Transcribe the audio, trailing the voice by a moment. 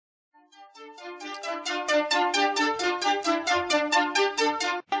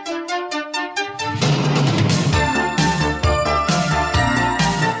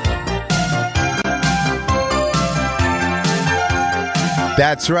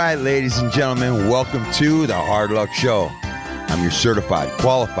That's right, ladies and gentlemen. Welcome to the Hard Luck Show. I'm your certified,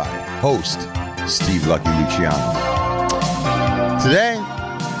 qualified host, Steve Lucky Luciano. Today,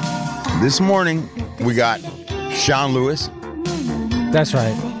 this morning, we got Sean Lewis. That's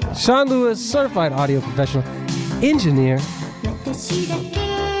right. Sean Lewis, certified audio professional, engineer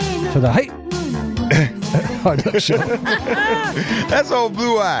for the Hard Luck Show. That's old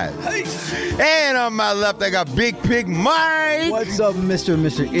Blue Eyes. And on my left, I got Big Pig Mike. What's up, Mr.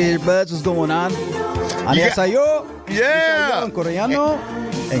 Earbuds? What's going on? Annyeonghaseyo. Yeah. En Koreano.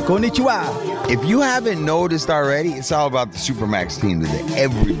 And konnichiwa. If you haven't noticed already, it's all about the Supermax team today.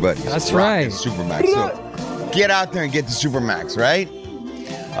 Everybody's That's rocking right. Supermax. So get out there and get the Supermax, right?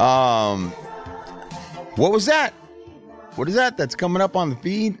 What was that? What is that that's coming up on the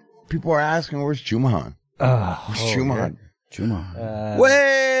feed? People are asking, where's Chumahan? Where's Chumahan? Chuma.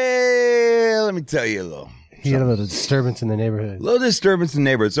 Well, let me tell you a little. He had a little disturbance in the neighborhood. A little disturbance in the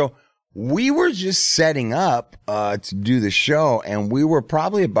neighborhood. So we were just setting up to do the show, and we were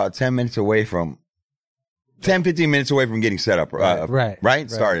probably about 10 minutes away from, 10, 15 minutes away from getting set up. Right?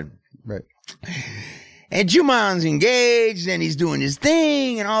 Started. Right. And Juman's engaged, and he's doing his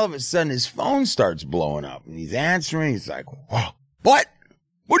thing, and all of a sudden his phone starts blowing up, and he's answering. He's like, "Whoa, what?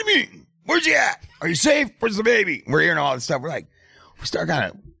 What do you mean? Where's he at? Are you safe? Where's the baby?" We're hearing all this stuff. We're like, we start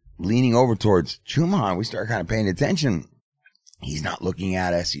kind of leaning over towards Juman. We start kind of paying attention. He's not looking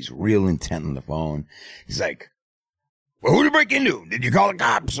at us. He's real intent on the phone. He's like, "Well, who did you break into? Did you call the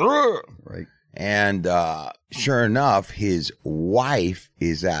cops?" Right. And sure enough, his wife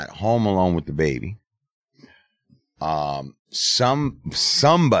is at home alone with the baby.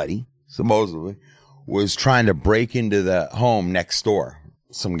 Somebody supposedly was trying to break into the home next door,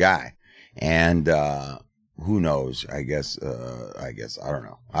 some guy, and who knows? I guess I don't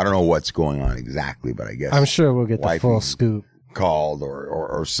know. I don't know what's going on exactly, but I guess I'm sure we'll get the wifey full scoop. called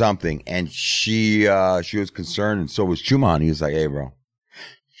or something, and she was concerned, and so was Chuman. He was like, "Hey, bro,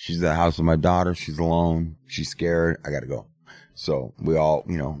 she's at the house with my daughter. She's alone. She's scared. I gotta go." So we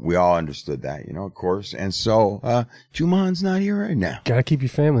all understood that, of course. And so, Chuman's not here right now. Gotta keep your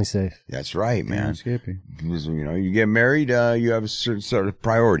family safe. That's right, man. Skippy. Because, you get married, you have a certain sort of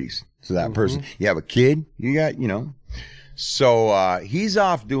priorities to that person. You have a kid, you got, So, he's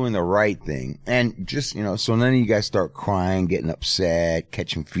off doing the right thing. And just, so none of you guys start crying, getting upset,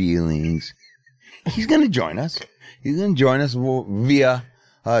 catching feelings. He's going to join us. He's going to join us via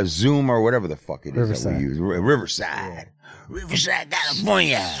Zoom or whatever the fuck it is that we use. Riverside. Riverside,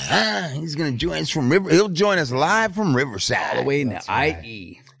 California. He's going to join us from He'll join us live from Riverside. All the way in the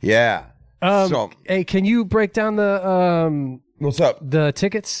IE. Yeah. Hey, can you break down the What's up? the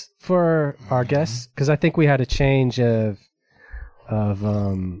tickets for our guests? Because I think we had a change of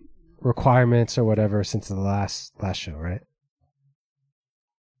requirements or whatever since the last show, right?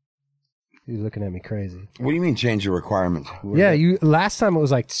 You're looking at me crazy. What do you mean change your requirements? Yeah, last time it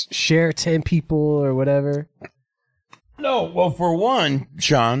was like share 10 people or whatever. No, well, for one,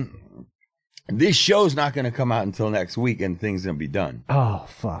 Sean, this show's not going to come out until next week, and things going to be done. Oh,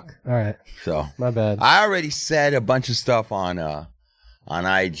 fuck. All right. So My bad. I already said a bunch of stuff on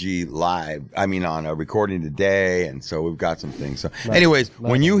IG Live. I mean, on a recording today, and so we've got some things. So, anyways,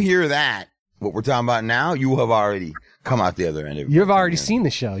 when you hear that, what we're talking about now, you have already come out the other end of it. You've already seen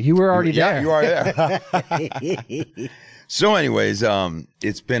the show. You were already there. Yeah, you are there. So, anyways,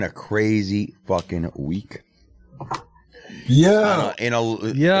 it's been a crazy fucking week. Yeah.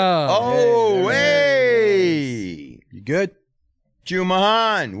 Yeah. Oh, hey. You good?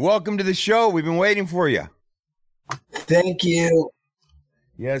 Chumahan, welcome to the show. We've been waiting for you. Thank you.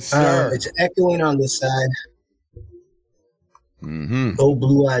 Yes, sir. It's echoing on this side. Old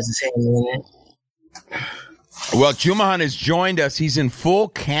Blue Eyes is handling it. Well, Chumahan has joined us. He's in full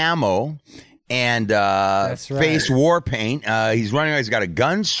camo and face war paint. He's running. He's got a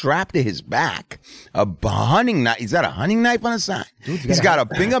gun strapped to his back. A hunting knife. He's got a hunting knife on his side. He's got a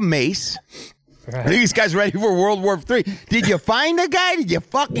thing of mace. Right. I think this guy's ready for World War III. Did you find the guy? Did you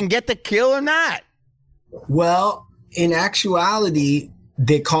fucking get the kill or not? Well, in actuality,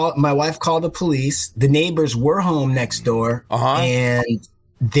 my wife called the police. The neighbors were home next door, and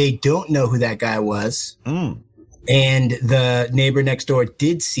they don't know who that guy was. And the neighbor next door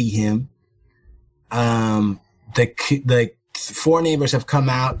did see him. The 4 neighbors have come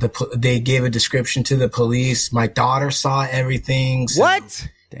out. They gave a description to the police. My daughter saw everything. So what?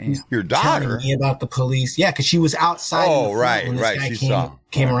 Damn. Your daughter? Telling me about the police. Yeah, because she was outside. Oh, right. When this guy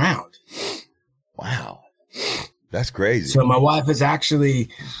came around. Wow. That's crazy. So my wife is actually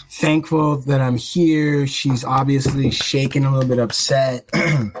thankful that I'm here. She's obviously shaking, a little bit upset.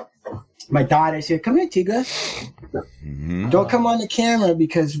 My daughter said, "Come here, Tigra. Don't come on the camera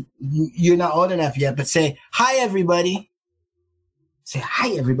because you're not old enough yet. But say hi, everybody. Say hi,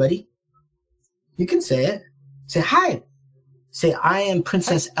 everybody. You can say it. Say hi. Say I am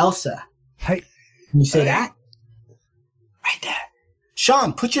Princess Elsa. Hi. Can you say that? Right there.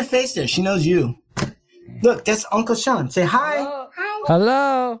 Sean, put your face there. She knows you. Look, that's Uncle Sean. Say hi.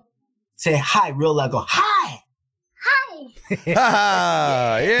 Hello. Say hi, real loud. Go hi.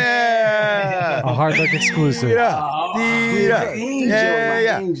 Yeah. A Hard Luck exclusive. Angel.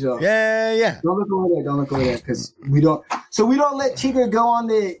 Yeah. Don't look over there because we don't let Tigger go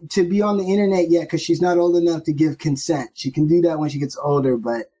to be on the internet yet because she's not old enough to give consent. She can do that when she gets older,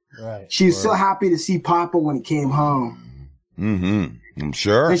 but she was so happy to see Papa when he came home. I'm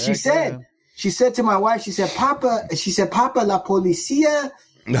sure. And she said to my wife, she said, Papa, la policía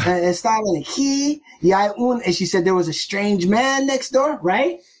estaba aquí. And she said there was a strange man next door,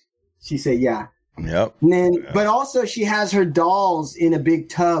 right? She said, yeah. Yep. And then, but also she has her dolls in a big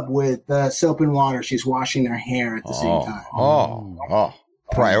tub with soap and water. She's washing her hair at the same time.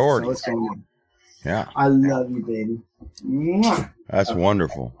 Priority. So what's going on? Yeah. I love you, baby. Mwah. That's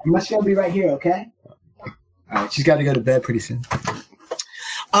wonderful. She'll be right here, okay? All right, she's got to go to bed pretty soon.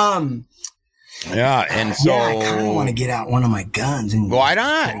 Yeah, and so I kind of want to get out one of my guns. And why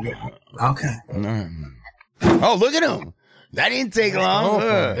not? Okay. Oh, look at him. That didn't take long.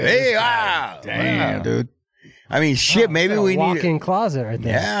 Hey, wow. Damn, dude. I mean, shit, maybe we need a walk-in closet right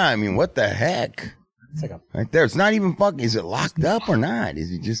there. Yeah, I mean, what the heck? It's like Right there. It's not even fucking. Is it locked up or not?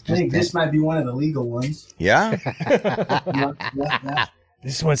 Is it just I think this might be one of the legal ones. Yeah?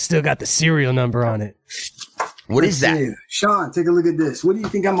 this one's still got the serial number on it. What is that? See. Sean, take a look at this. What do you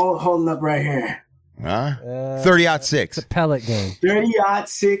think I'm holding up right here? Huh? 30-06. It's a pellet gun.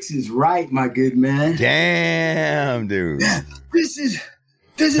 30-06 is right, my good man. Damn, dude. This is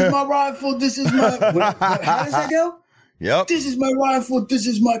my rifle. This is my. How does that go? Yep. This is my rifle. This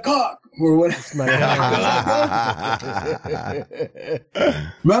is my cock. Or what?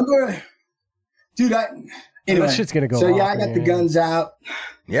 Remember, dude? Anyway, that shit's gonna go. So yeah, off, I got man. the guns out.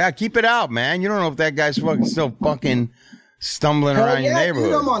 Yeah, keep it out, man. You don't know if that guy's still fucking stumbling Hell around your yeah,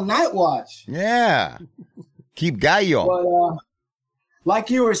 neighborhood. dude, I'm on night watch. Yeah. Keep gallo. But like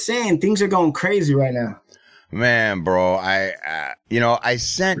you were saying, things are going crazy right now. Man, bro, I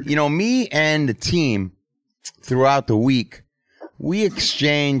sent, me and the team throughout the week, we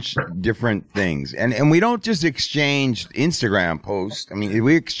exchange different things. And we don't just exchange Instagram posts. I mean,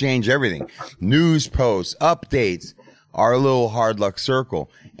 we exchange everything. News posts, updates, our little Hard Luck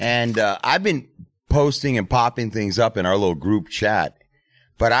circle. And I've been posting and popping things up in our little group chat.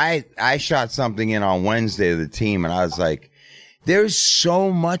 But I shot something in on Wednesday to the team, and I was like, there's so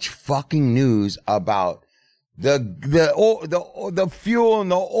much fucking news about the fuel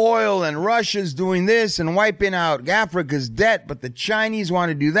and the oil, and Russia's doing this and wiping out Africa's debt, but the Chinese want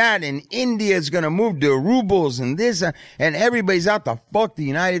to do that, and India's going to move to rubles and this, and everybody's out to fuck the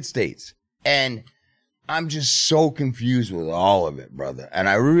United States. And I'm just so confused with all of it, brother. And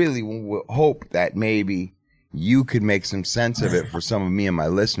I really hope that maybe you could make some sense of it for some of me and my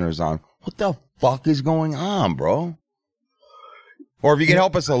listeners on what the fuck is going on, bro. Or if you can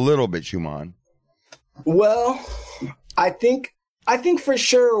help us a little bit, Shuman. Well, I think for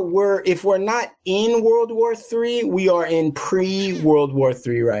sure if we're not in World War III, we are in pre-World War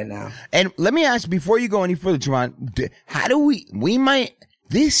III right now. And let me ask, before you go any further, Shuman, how do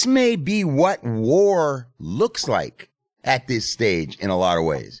this may be what war looks like at this stage in a lot of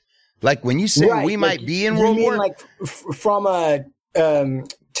ways. Like when you say we might be in World War, like from a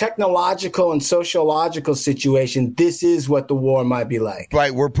technological and sociological situation, this is what the war might be like.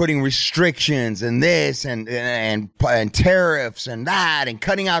 Right, we're putting restrictions and this and tariffs and that and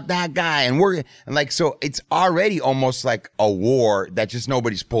cutting out that guy so it's already almost like a war that just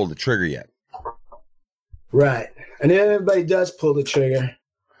nobody's pulled the trigger yet. Right, and then everybody does pull the trigger.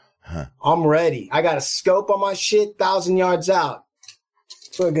 I'm ready. I got a scope on my shit, 1,000 yards out.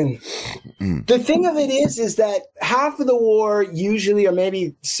 Fucking. The thing of it is that half of the war usually, or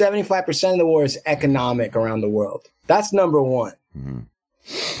maybe 75% of the war, is economic around the world. That's number one. Mm-hmm.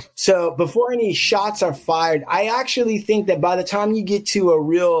 So before any shots are fired, I actually think that by the time you get to a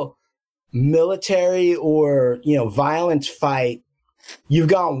real military or violence fight,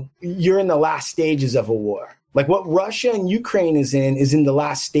 you're in the last stages of a war. Like what Russia and Ukraine is in the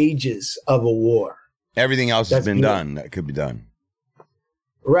last stages of a war. Everything else has been done that could be done.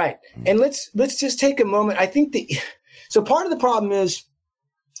 Right. And let's just take a moment. I think so part of the problem is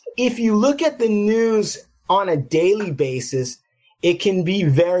if you look at the news on a daily basis, it can be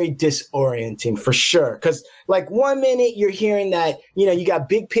very disorienting for sure. Because like 1 minute you're hearing that, you got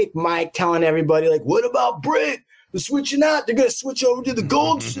Big Pick Mike telling everybody like, what about BRIC? They're switching out. They're going to switch over to the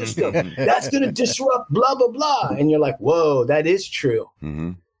gold system. That's going to disrupt blah, blah, blah. And you're like, whoa, that is true.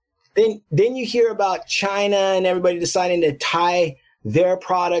 Mm-hmm. Then you hear about China and everybody deciding to tie their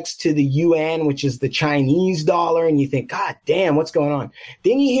products to the yuan, which is the Chinese dollar. And you think, God damn, what's going on?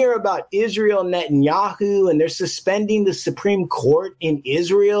 Then you hear about Israel Netanyahu, and they're suspending the Supreme Court in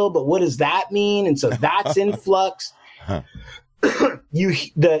Israel. But what does that mean? And so that's in flux.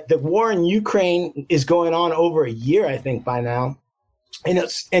 The war in Ukraine is going on over a year, I think, by now.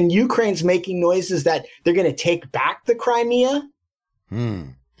 And Ukraine's making noises that they're going to take back the Crimea.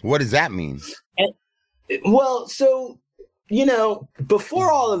 What does that mean?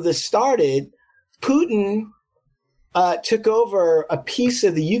 Before all of this started, Putin took over a piece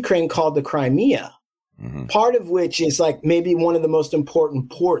of the Ukraine called the Crimea, part of which is like maybe one of the most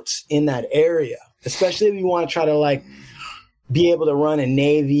important ports in that area, especially if you want to try to like be able to run a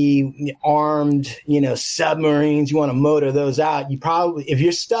navy, armed, submarines. You want to motor those out. You probably, if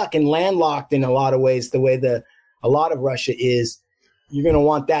you're stuck and landlocked in a lot of ways, the way a lot of Russia is, you're going to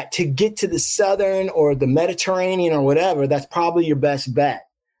want that to get to the southern or the Mediterranean or whatever. That's probably your best bet.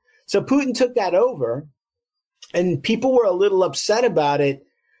 So Putin took that over, and people were a little upset about it,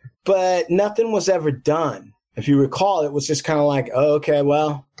 but nothing was ever done. If you recall, it was just kind of like, oh, okay,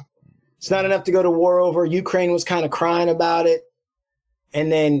 well, it's not enough to go to war over. Ukraine was kind of crying about it.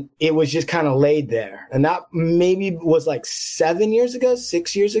 And then it was just kind of laid there. And that maybe was like 6 years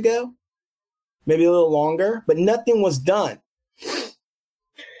ago, maybe a little longer, but nothing was done.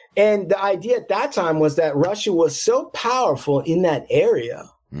 And the idea at that time was that Russia was so powerful in that area.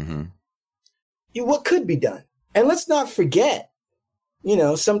 What could be done? And let's not forget,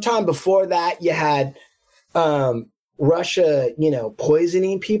 sometime before that, you had Russia,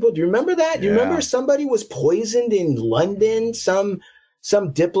 poisoning people. Do you remember that? Do you remember somebody was poisoned in London? Some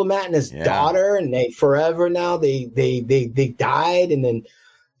diplomat and his daughter, and they forever now they died. And then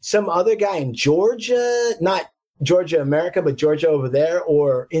some other guy in Georgia, not Georgia, America, but Georgia over there,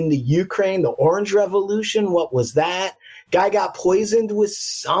 or in the Ukraine, the Orange Revolution. What was that? Guy got poisoned with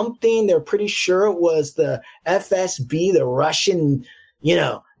something. They're pretty sure it was the FSB, the Russian,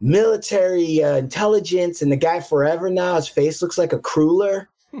 military intelligence. And the guy forever now, his face looks like a cruller.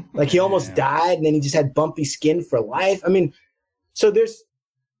 Like he almost died, and then he just had bumpy skin for life. I mean, so there's,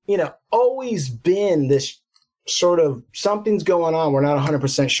 always been this sort of something's going on. We're not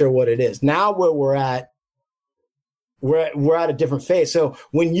 100% sure what it is. Now where we're at a different phase. So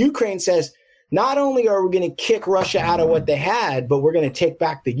when Ukraine says, not only are we going to kick Russia out of what they had, but we're going to take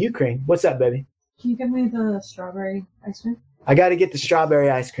back the Ukraine. What's up, baby? Can you give me the strawberry ice cream? I got to get the strawberry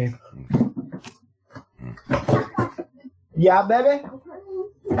ice cream. Yeah, baby?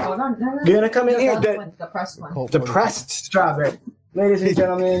 Hold on. No. You're going to come in here? The pressed one. The pressed strawberry. Ladies and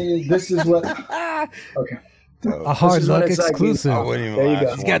gentlemen, this is what... Okay. A hard luck exclusive. There you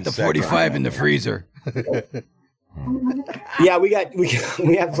go. He's got the 45 in the freezer. Yeah, we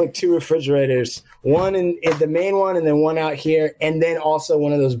have like 2 refrigerators, one in the main one, and then one out here, and then also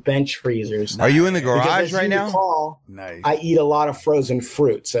one of those bench freezers. Are you in the garage right now? Recall, Nice. I eat a lot of frozen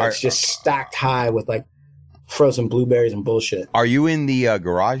fruit, so it's just stacked high with like frozen blueberries and bullshit. Are you in the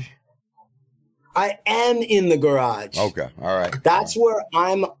garage? I am in the garage. Okay, all right. That's where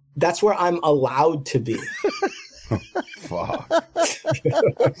I'm allowed to be. Fuck. Son of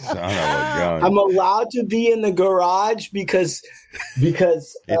a gun. I'm allowed to be in the garage because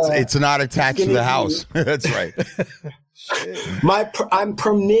it's not attached to the house. That's right. I'm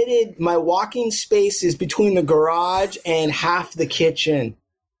permitted. My walking space is between the garage and half the kitchen.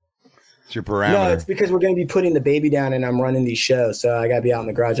 It's your parameter. No, it's because we're going to be putting the baby down, and I'm running these shows, so I got to be out in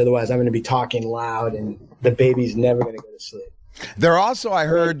the garage. Otherwise, I'm going to be talking loud, and the baby's never going to go to sleep. They're also, I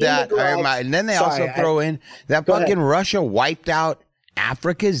heard that, and then they also throw in that fucking Russia wiped out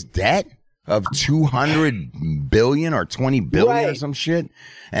Africa's debt of 200 billion or 20 billion or some shit.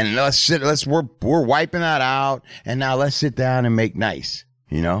 And we're wiping that out, and now let's sit down and make nice.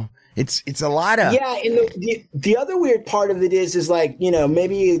 It's a lot of and the other weird part of it is like,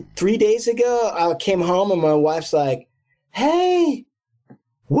 maybe 3 days ago I came home and my wife's like, "Hey,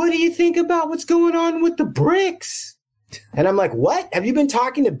 what do you think about what's going on with the BRICS?" And I'm like, "What? Have you been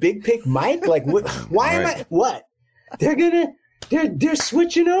talking to Big Pick Mike? Like, why am I? What? They're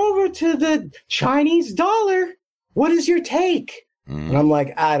switching over to the Chinese dollar. What is your take?" And I'm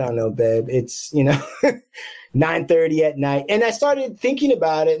like, "I don't know, babe. It's 9:30 at night." And I started thinking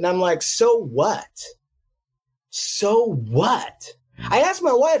about it, and I'm like, "So what? So what?" I asked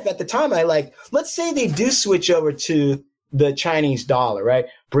my wife at the time. Let's say they do switch over to the Chinese dollar, right?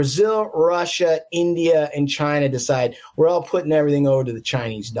 Brazil, Russia, India, and China decide we're all putting everything over to the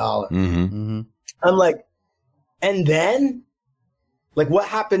Chinese dollar. Mm-hmm. Mm-hmm. I'm like, and then? Like, what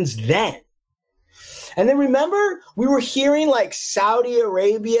happens then? And then remember, we were hearing like Saudi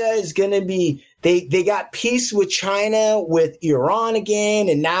Arabia is going to be, they got peace with China, with Iran again.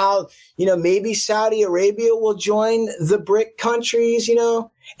 And now, maybe Saudi Arabia will join the BRIC countries,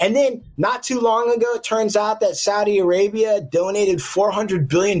 And then not too long ago, it turns out that Saudi Arabia donated $400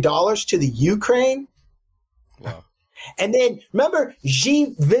 billion to the Ukraine. Wow. And then remember,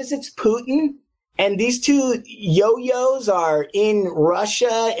 Xi visits Putin, and these two yo-yos are in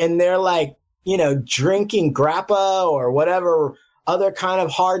Russia, and they're like, drinking grappa or whatever other kind of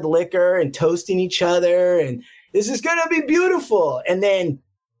hard liquor and toasting each other. And this is going to be beautiful. And then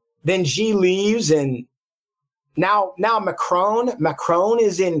Xi leaves, and now Macron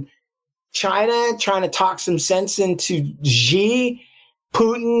is in China trying to talk some sense into Xi.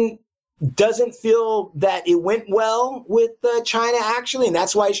 Putin doesn't feel that it went well with China, actually, and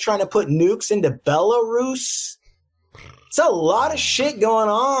that's why he's trying to put nukes into Belarus. It's a lot of shit going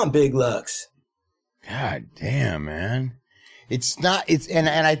on, Big Lux. God damn, man.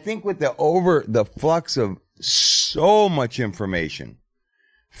 And I think with the flux of so much information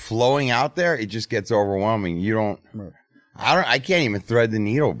flowing out there, it just gets overwhelming. I can't even thread the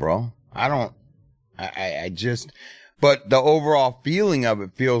needle, bro. But the overall feeling of it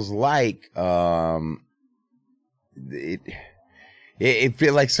feels like, it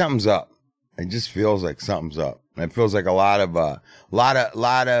feels like something's up. It just feels like something's up. It feels like a lot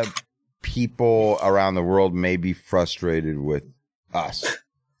of people around the world may be frustrated with us.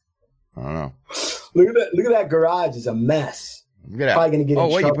 I don't know. Look at that garage. It's a mess. Look at that. Probably gonna get in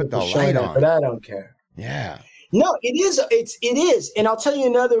trouble. You put the light on. But I don't care. Yeah. No, it is. It is. And I'll tell you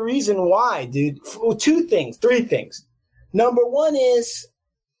another reason why, dude. Well, three things. Number one is,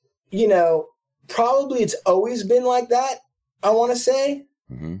 probably it's always been like that. I want to say,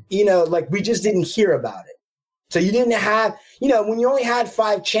 like we just didn't hear about it. So you didn't have, when you only had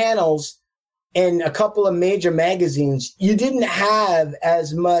 5 channels and a couple of major magazines, you didn't have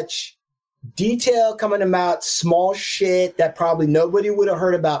as much detail coming about small shit that probably nobody would have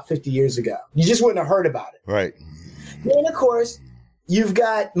heard about 50 years ago. You just wouldn't have heard about it. Right. Then, of course, you've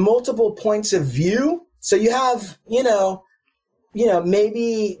got multiple points of view. So you have,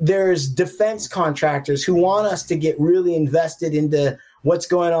 maybe there's defense contractors who want us to get really invested into what's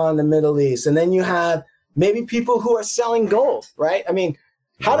going on in the Middle East. And then you have maybe people who are selling gold, right? I mean,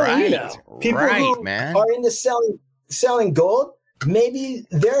 how do you know? People who are into selling gold, maybe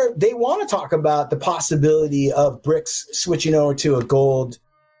they want to talk about the possibility of BRICS switching over to a gold,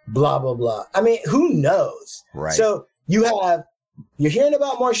 blah, blah, blah. I mean, who knows? Right. So you're hearing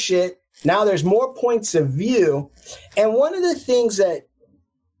about more shit. Now there's more points of view. And one of the things that,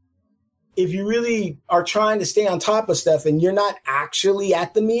 if you really are trying to stay on top of stuff and you're not actually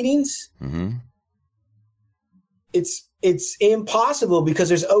at the meetings, it's impossible, because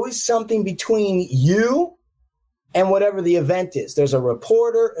there's always something between you and whatever the event is. There's a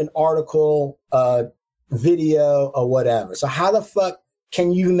reporter, an article, a video, or whatever. So how the fuck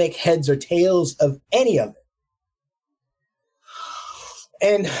can you make heads or tails of any of it?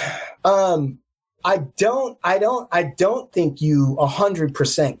 And I don't think you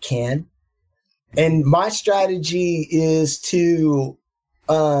 100% can. And my strategy is to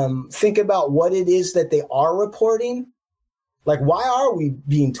think about what it is that they are reporting. Like, why are we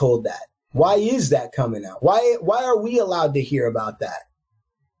being told that? Why is that coming out? Why are we allowed to hear about that?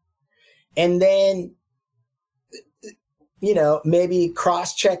 And then, maybe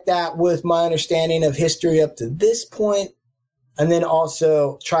cross-check that with my understanding of history up to this point. And then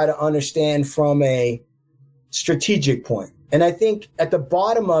also try to understand from a strategic point. And I think at the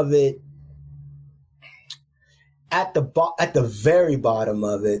bottom of it, at the very bottom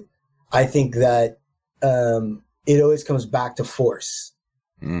of it, I think that it always comes back to force.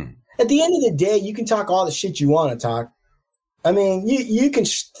 At the end of the day, you can talk all the shit you want to talk. I mean, you can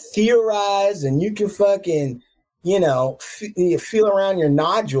theorize and you can fucking, feel around your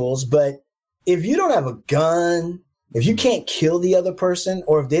nodules. But if you don't have a gun, if you can't kill the other person,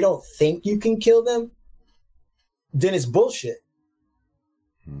 or if they don't think you can kill them, then it's bullshit.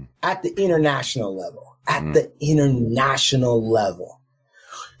 At the international level.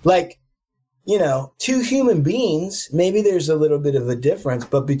 Like, two human beings, maybe there's a little bit of a difference,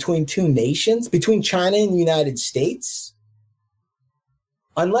 but between two nations, between China and the United States,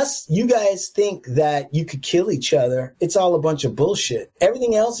 unless you guys think that you could kill each other, it's all a bunch of bullshit.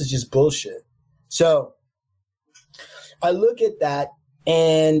 Everything else is just bullshit. So I look at that,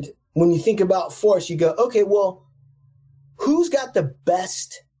 and when you think about force, you go, okay, well, who's got the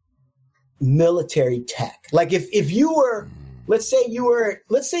best military tech? Like if you were, let's say you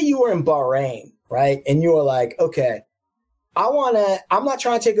were in Bahrain, right? And you were like, okay, I'm not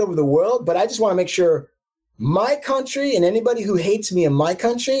trying to take over the world, but I just want to make sure my country and anybody who hates me in my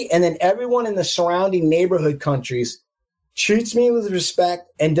country, and then everyone in the surrounding neighborhood countries treats me with respect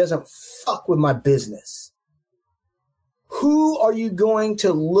and doesn't fuck with my business. Who are you going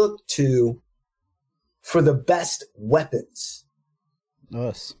to look to for the best weapons?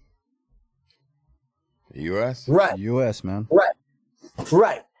 Us. The U.S.? Right. U.S., man.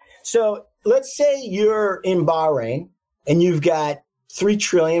 Right. So let's say you're in Bahrain and you've got 3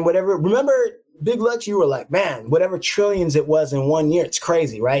 trillion, whatever. Remember, Big Lux, you were like, man, whatever trillions it was in 1 year, it's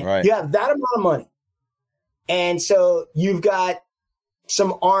crazy, right? Right. You have that amount of money. And so you've got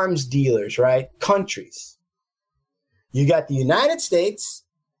some arms dealers, right? Countries. You got the United States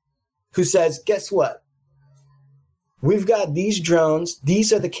who says, guess what? We've got these drones.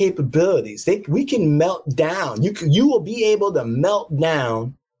 These are the capabilities. We can melt down. You will be able to melt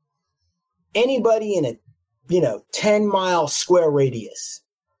down anybody in a 10-mile square radius.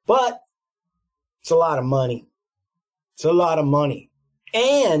 But it's a lot of money. It's a lot of money.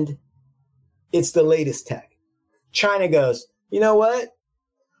 And it's the latest tech. China goes, you know what?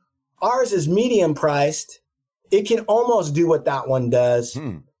 Ours is medium priced. It can almost do what that one does.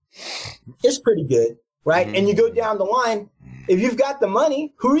 It's pretty good, right? And you go down the line. If you've got the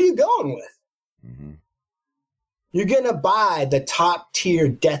money, who are you going with? You're going to buy the top tier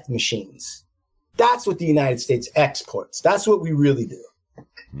death machines. That's what the United States exports. That's what we really do.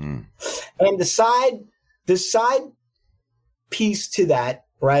 And the side piece to that,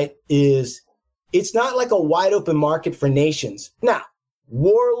 right, is it's not like a wide open market for nations. Now,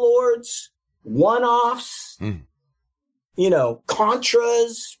 warlords, one-offs,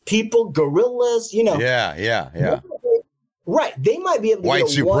 Contras, people, guerrillas, Yeah. Right. They might be able to White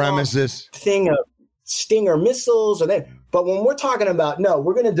get a supremacists thing of Stinger missiles or that. But when we're talking about, no,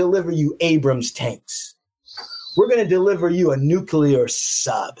 we're going to deliver you Abrams tanks. We're going to deliver you a nuclear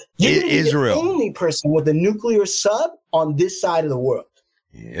sub. You're Israel. the only person with a nuclear sub on this side of the world.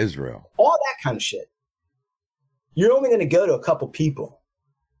 Israel. All that kind of shit. You're only going to go to a couple people.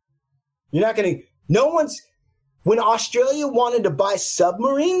 You're not going to, when Australia wanted to buy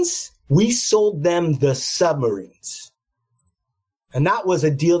submarines, we sold them the submarines. And that was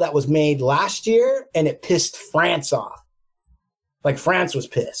a deal that was made last year, and it pissed France off. Like France was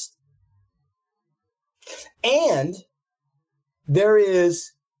pissed. And there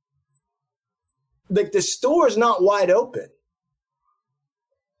is, like, the store is not wide open.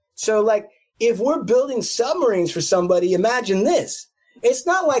 So, like, if we're building submarines for somebody, imagine this. It's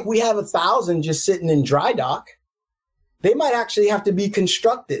not like we have 1,000 just sitting in dry dock. They might actually have to be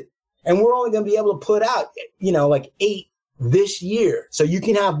constructed. And we're only going to be able to put out, like 8 this year. So you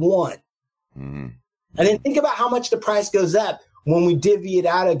can have 1. And then think about how much the price goes up when we divvy it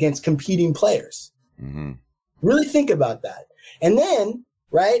out against competing players. Really think about that. And then,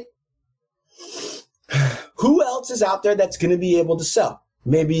 right, who else is out there that's going to be able to sell?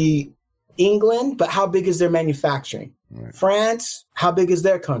 Maybe England, but how big is their manufacturing? Right. France, how big is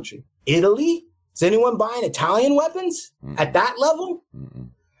their country? Italy? Is anyone buying Italian weapons at that level?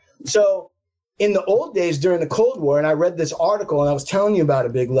 So in the old days during the Cold War, and I read this article and I was telling you about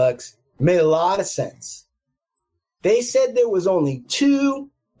it, Big Lux, it made a lot of sense. They said there was only 2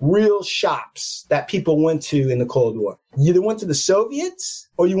 real shops that people went to in the Cold War. You either went to the Soviets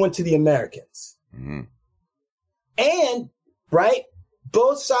or you went to the Americans. And, right,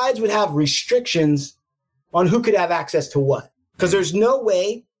 both sides would have restrictions on who could have access to what. Because there's no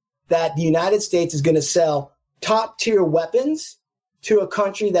way that the United States is going to sell top tier weapons to a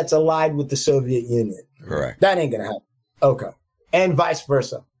country that's allied with the Soviet Union. Correct. That ain't going to happen. Okay. And vice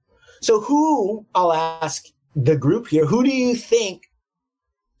versa. So I'll ask the group here, who do you think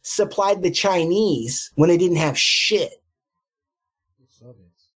supplied the Chinese when they didn't have shit?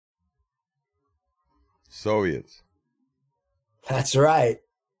 Soviets. That's right.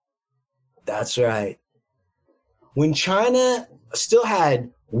 When China still had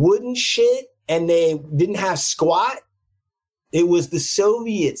wooden shit and they didn't have squat, it was the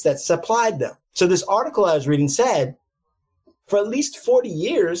Soviets that supplied them. So this article I was reading said, for at least 40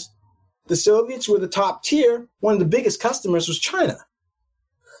 years, the Soviets were the top tier. One of the biggest customers was China.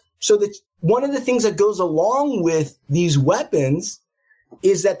 So one of the things that goes along with these weapons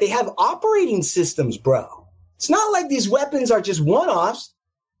is that they have operating systems, bro. It's not like these weapons are just one-offs.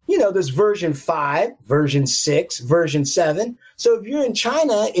 There's version 5, version 6, version 7. So if you're in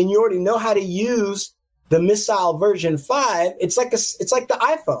China and you already know how to use the missile version 5, it's like the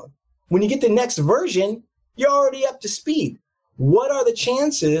iPhone. When you get the next version, You're already up to speed. What are the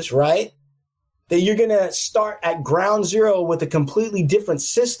chances, right, that you're going to start at ground zero with a completely different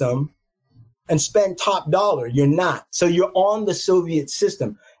system and spend top dollar? You're not. So you're on the Soviet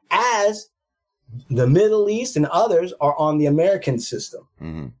system, as the Middle East and others are on the American system.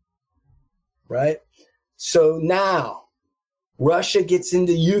 Mm-hmm. Right? So now Russia gets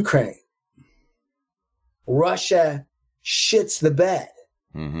into Ukraine. Russia shits the bed.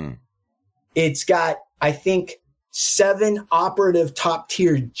 Mm-hmm. It's got, I think, 7 operative top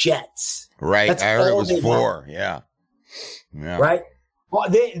tier jets. Right. That's I heard it all was they 4. Yeah. Yeah. Right? Well,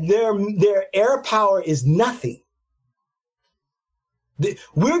 their air power is nothing.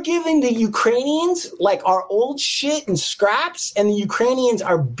 We're giving the Ukrainians like our old shit and scraps, and the Ukrainians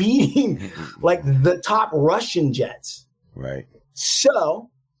are beating like the top Russian jets. Right.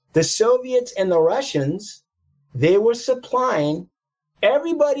 So the Soviets and the Russians, they were supplying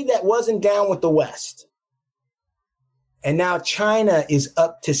everybody that wasn't down with the West. And now China is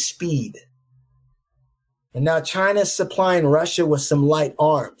up to speed. And now China's supplying Russia with some light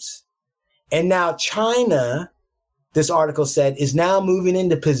arms. And now China, this article said, is now moving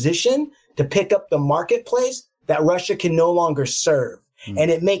into position to pick up the marketplace that Russia can no longer serve. And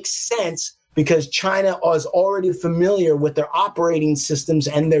it makes sense because China is already familiar with their operating systems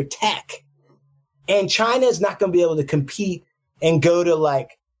and their tech. And China is not going to be able to compete and go to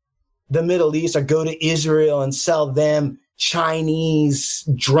like the Middle East or go to Israel and sell them Chinese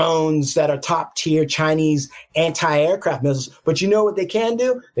drones that are top tier, Chinese anti-aircraft missiles. But you know what they can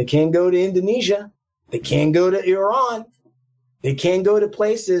do? They can go to Indonesia. They can go to Iran. They can go to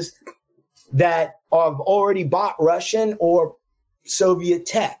places that have already bought Russian or Soviet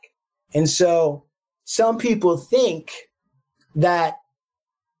tech. And so some people think that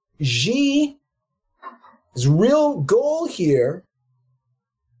Xi's real goal here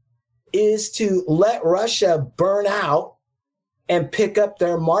is to let Russia burn out and pick up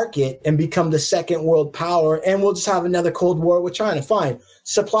their market and become the second world power. And we'll just have another Cold War with China. Fine.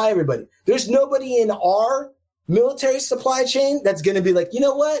 Supply everybody. There's nobody in our military supply chain that's going to be like, you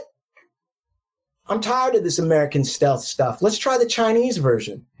know what? I'm tired of this American stealth stuff. Let's try the Chinese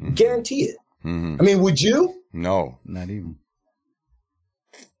version. Mm-hmm. Guarantee it. Mm-hmm. I mean, would you? No. Not even.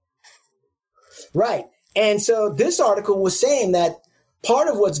 Right. And so this article was saying that part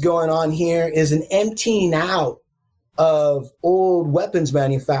of what's going on here is an emptying out of old weapons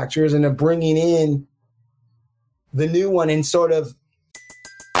manufacturers and they're bringing in the new one and sort of.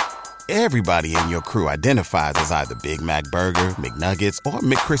 Everybody in your crew identifies as either Big Mac Burger, McNuggets, or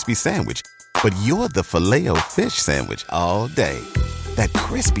McCrispy Sandwich. But you're the Filet-O-Fish Sandwich all day. That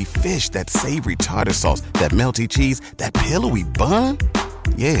crispy fish, that savory tartar sauce, that melty cheese, that pillowy bun.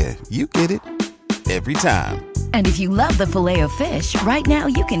 Yeah, you get it. Every time. And if you love the Filet-O-Fish, right now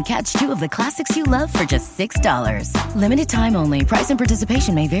you can catch 2 of the classics you love for just $6. Limited time only. Price and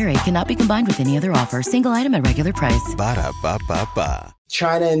participation may vary. Cannot be combined with any other offer. Single item at regular price. Ba-da-ba-ba-ba.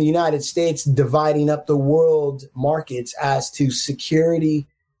 China and the United States dividing up the world markets as to security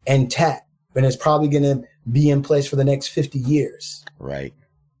and tech. And it's probably going to be in place for the next 50 years. Right.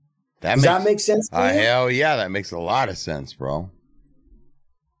 Does that make sense to you? Hell yeah, that makes a lot of sense, bro.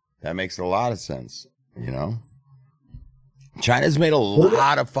 That makes a lot of sense, you know? China's made a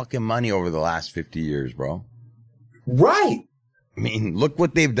lot of fucking money over the last 50 years, bro. Right. I mean, look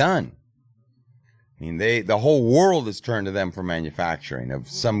what they've done. I mean, the whole world has turned to them for manufacturing of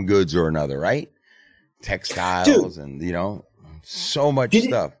some goods or another, right? Textiles. Dude, and, you know, so much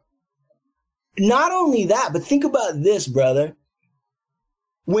stuff. Not only that, but think about this, brother.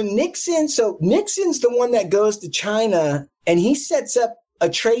 When Nixon's the one that goes to China and he sets up a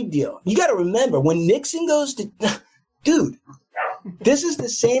trade deal. You got to remember, when Nixon goes to, dude, this is the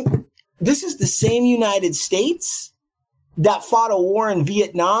same United States that fought a war in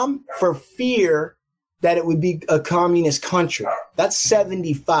Vietnam for fear that it would be a communist country. That's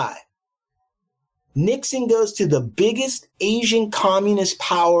 75. Nixon goes to the biggest Asian communist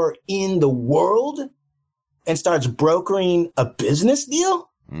power in the world and starts brokering a business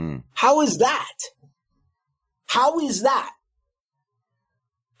deal? How is that? How is that?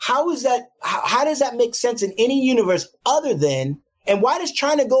 How is that? How does that make sense in any universe other than, and why does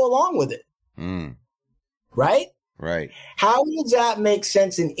China go along with it? Right? Right. How does that make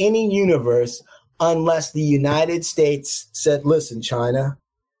sense in any universe unless the United States said, listen, China,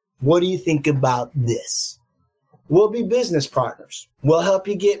 what do you think about this? We'll be business partners. We'll help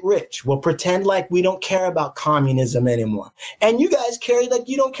you get rich. We'll pretend like we don't care about communism anymore. And you guys carry like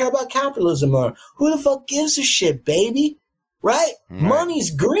you don't care about capitalism or who the fuck gives a shit, baby? Right?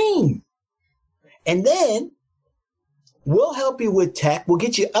 Money's green. And then we'll help you with tech. We'll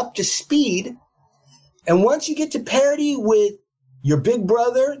get you up to speed. And once you get to parity with your big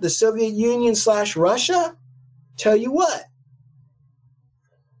brother, the Soviet Union / Russia, tell you what,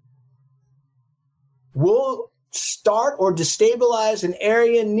 we'll start or destabilize an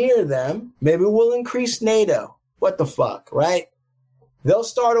area near them. Maybe we'll increase NATO. What the fuck, right? They'll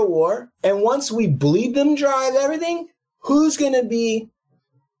start a war. And once we bleed them dry of everything, who's going to be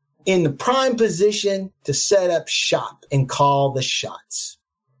in the prime position to set up shop and call the shots?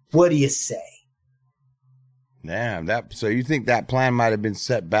 What do you say? Damn, so you think that plan might have been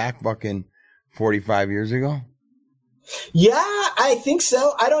set back fucking 45 years ago? Yeah, I think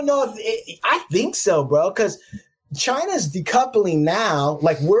so. I don't know I think so, bro, because China's decoupling now.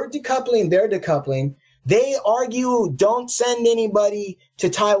 Like, we're decoupling, they're decoupling. They argue, don't send anybody to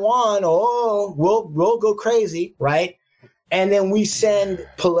Taiwan. Oh, we'll go crazy, right? And then we send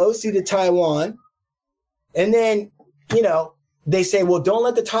Pelosi to Taiwan. And then, they say, well, don't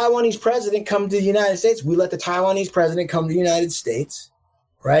let the Taiwanese president come to the United States. We let the Taiwanese president come to the United States,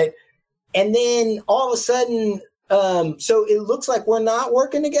 right? And then all of a sudden, so it looks like we're not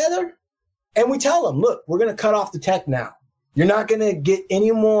working together. And we tell them, look, we're going to cut off the tech now. You're not going to get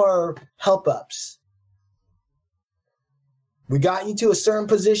any more help ups. We got you to a certain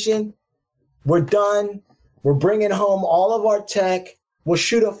position. We're done. We're bringing home all of our tech. We'll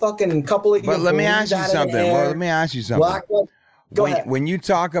shoot a fucking couple of. But let me ask you something. Go ahead. When you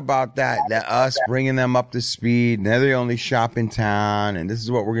talk about that us bringing them up to speed, and they're the only shop in town, and this is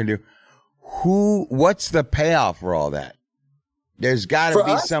what we're gonna do. What's the payoff for all that? There's got to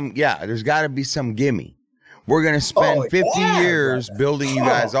be some. Yeah, there's got to be some gimme. We're gonna spend 50 years building you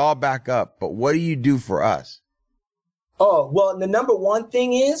guys all back up. But what do you do for us? Oh, well, the number one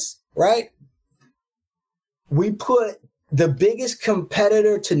thing is, right? We put the biggest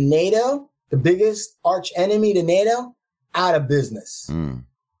competitor to NATO, the biggest arch enemy to NATO, out of business.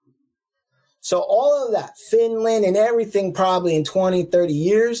 So all of that, Finland and everything, probably in 20, 30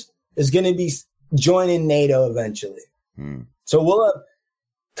 years, is going to be joining NATO eventually. So we'll have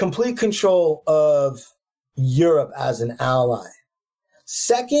complete control of Europe as an ally.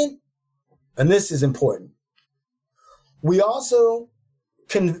 Second, and this is important, we also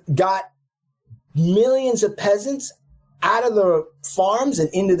got millions of peasants out of the farms and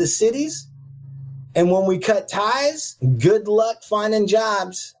into the cities. And when we cut ties, good luck finding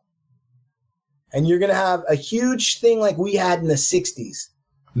jobs. And you're going to have a huge thing like we had in the 60s,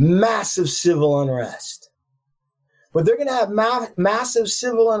 massive civil unrest. But they're going to have massive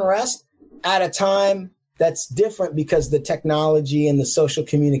civil unrest at a time that's different because the technology and the social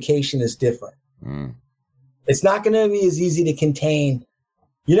communication is different. It's not going to be as easy to contain.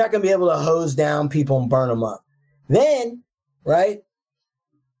 You're not going to be able to hose down people and burn them up. Then, right,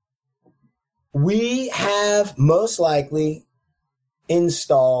 we have most likely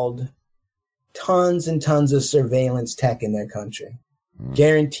installed tons and tons of surveillance tech in their country.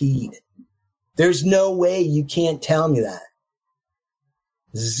 Guaranteed. There's no way you can't tell me that.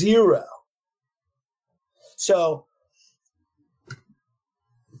 Zero. So,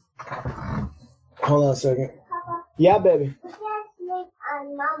 hold on a second. Yeah, baby.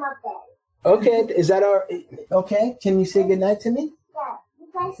 On Mama bed. Okay, is that our? Okay, can you say goodnight to me? Yeah, you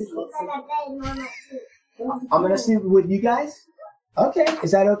guys sleep on the bed, Mama too. I'm gonna sleep with you guys. Okay,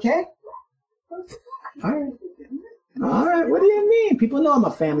 is that okay? All right. All right. What do you mean? People know I'm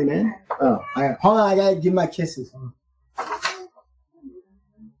a family man. Oh, all right. Hold on, I gotta give my kisses. That's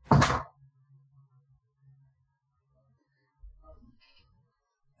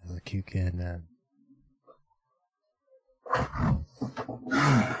a cute kid, man.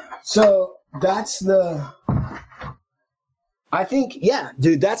 So that's I think, yeah,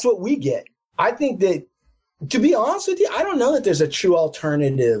 dude, that's what we get. I think that, to be honest with you, I don't know that there's a true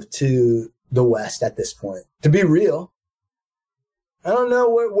alternative to the West at this point. To be real, I don't know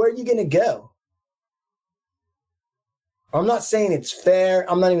where you're going to go. I'm not saying it's fair.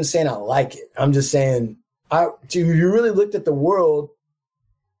 I'm not even saying I like it. I'm just saying, if you really looked at the world,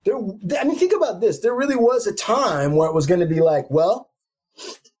 think about this. There really was a time where it was going to be like, well,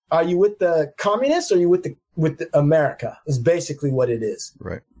 are you with the communists or are you with the America? Is basically what it is.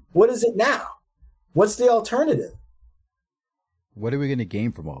 Right. What is it now? What's the alternative? What are we going to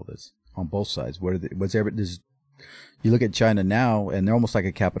gain from all this on both sides? You look at China now, and they're almost like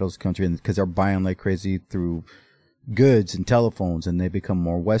a capitalist country because they're buying like crazy through goods and telephones, and they become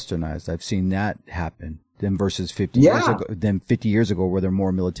more westernized. I've seen that happen. Them versus 50 years ago, where they're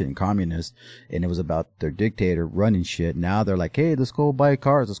more militant and communist, and it was about their dictator running shit. Now they're like, hey, let's go buy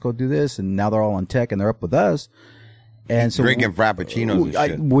cars, let's go do this, and now they're all on tech and they're up with us. And so drinking frappuccinos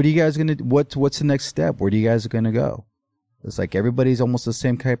and shit. What are you guys gonna? What's the next step? Where do you guys gonna go? It's like everybody's almost the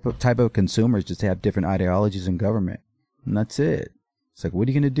same type of consumers, just have different ideologies in government, and that's it. It's like, what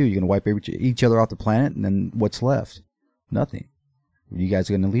are you gonna do? You're gonna wipe each other off the planet, and then what's left? Nothing. You guys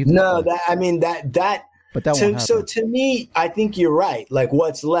are gonna leave? No, that I mean that. But that won't happen. So to me, I think you're right. Like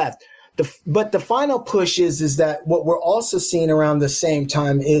what's left. But the final push is that what we're also seeing around the same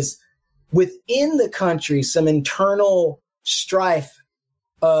time is within the country some internal strife,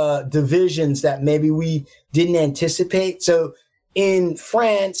 divisions that maybe we didn't anticipate. So in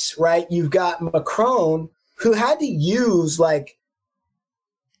France, right, you've got Macron who had to use like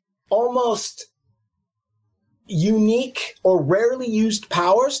almost unique or rarely used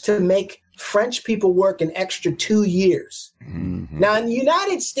powers to make French people work an extra 2 years. Mm-hmm. Now, in the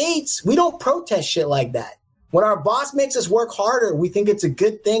United States, we don't protest shit like that. When our boss makes us work harder, we think it's a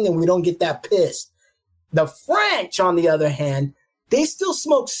good thing and we don't get that pissed. The French, on the other hand, they still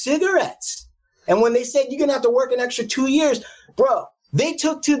smoke cigarettes. And when they said you're going to have to work an extra 2 years, bro, they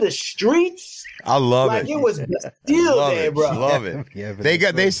took to the streets. I love like it. Like it was Bastille Day, bro. Love it. Yeah, they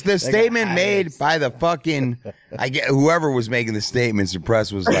got the statement made by the fucking whoever was making the statements. The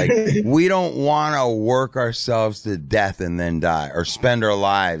press was like, we don't want to work ourselves to death and then die or spend our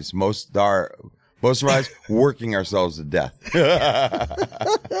lives most of our lives working ourselves to death.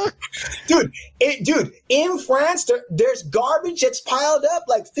 Dude, in France, there's garbage that's piled up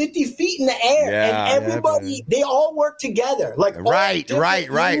like 50 feet in the air, and everybody, they all work together. Like right. But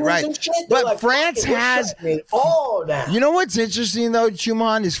like, France has all that. You know what's interesting though,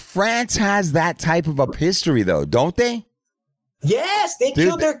 Chuman, is France has that type of a history though, don't they? Yes, they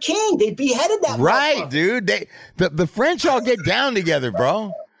killed their king. They beheaded that. Right, dude. The French all get down together,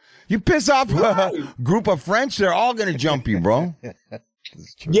 bro. You piss off a group of French, they're all going to jump you, bro.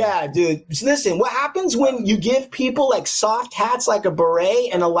 Yeah, dude. Listen, what happens when you give people like soft hats like a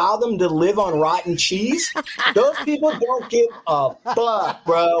beret and allow them to live on rotten cheese? Those people don't give a fuck,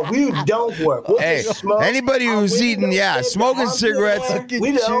 bro. We don't work. We'll just smoke. Anybody who's eating, smoking cigarettes,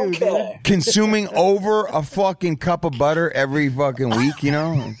 we don't care. Consuming over a fucking cup of butter every fucking week, you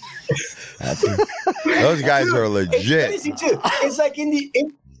know? Those guys are legit. It's crazy, too. It's like in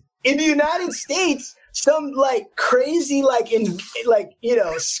the United States, some like crazy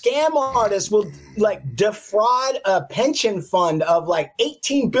scam artists will like defraud a pension fund of like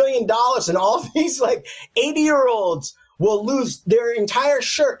 $18 billion, and all these like 80-year-olds will lose their entire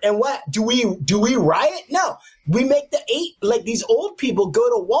shirt. And what do we riot? No, we make these old people go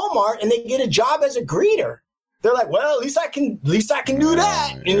to Walmart and they get a job as a greeter. They're like, well, at least I can do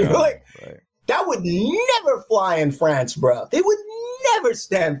that. And you're like, that would never fly in France, bro. They would never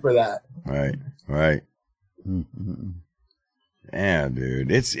stand for that. Right. Mm-hmm. Yeah,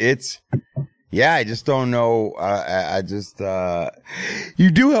 dude. It's I just don't know.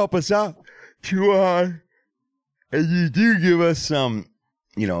 You do help us out, and you do give us some,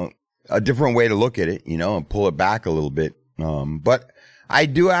 a different way to look at it, and pull it back a little bit. But I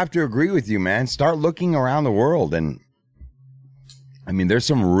do have to agree with you, man. Start looking around the world, and I mean, there's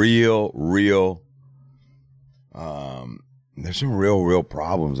some real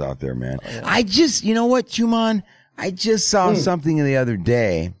problems out there, man. Oh, yeah. I just, you know what, Chuman? I just saw something the other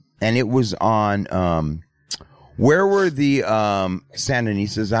day, and it was on, where were the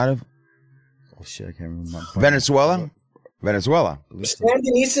Sandinistas out of? Oh, shit, I can't remember. Venezuela.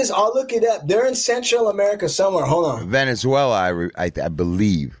 Sandinistas, I'll look it up. They're in Central America somewhere. Hold on. Venezuela, I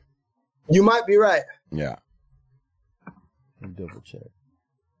believe. You might be right. Yeah. Double check.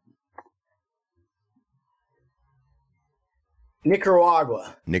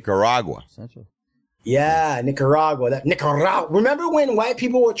 Nicaragua. Central. Yeah, Nicaragua. Nicaragua. Remember when white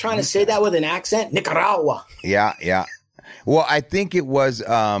people were trying to say that with an accent? Nicaragua. Yeah. Well, I think it was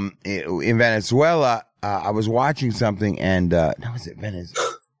in Venezuela. I was watching something, and was it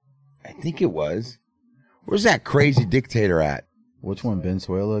Venezuela? I think it was. Where's that crazy dictator at? Which one?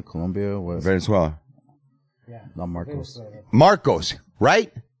 Venezuela, Colombia, what? Venezuela. Yeah, not Marcos. Marcos,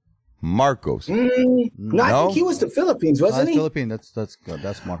 right? Marcos. No, I think he was the Philippines, wasn't he? Philippines. That's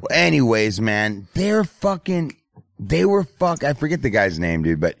Marcos. Well, anyways, man, they were fuck. I forget the guy's name,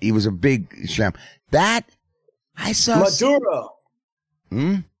 dude, but he was a big sham. That I saw Maduro.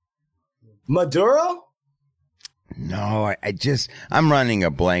 Maduro? No, I'm running a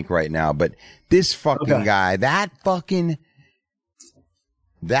blank right now, but this fucking guy, that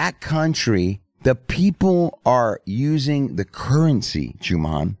country, the people are using the currency,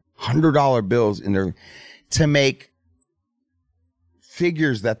 Chuman, $100 bills to make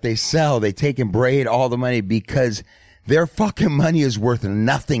figures that they sell. They take and braid all the money because their fucking money is worth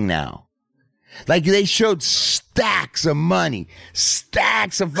nothing now. Like they showed stacks of money,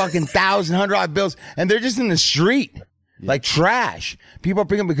 stacks of fucking $1,000, $100 bills, and they're just in the street. like trash. People are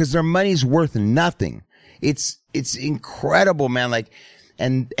picking because their money's worth nothing. It's incredible, man. Like,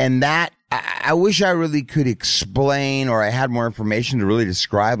 and that, I wish I really could explain, or I had more information to really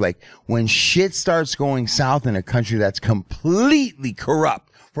describe, like, when shit starts going south in a country that's completely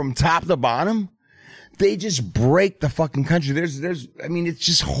corrupt from top to bottom, they just break the fucking country. I mean, it's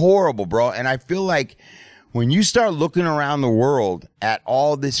just horrible, bro. And I feel like when you start looking around the world at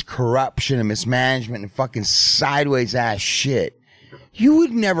all this corruption and mismanagement and fucking sideways ass shit, you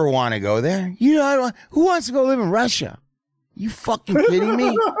would never want to go there. You know, who wants to go live in Russia? You fucking kidding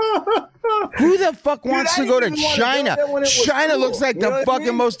me? Who the fuck wants to go to China? China looks like the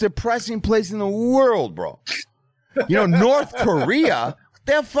fucking most depressing place in the world, bro. You know, North Korea,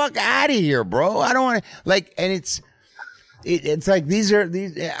 get the fuck out of here, bro. I don't want to, like, and it's like these, I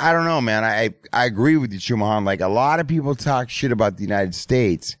don't know, man. I agree with you, Chumahan. Like, a lot of people talk shit about the United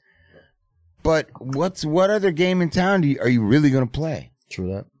States, but what other game in town are you really going to play? True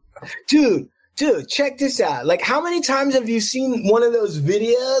that. Dude, check this out. Like, how many times have you seen one of those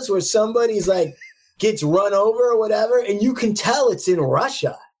videos where somebody's like gets run over or whatever, and you can tell it's in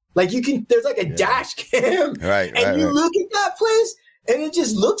Russia? Like, there's like a dash cam, right? And you look at that place, and it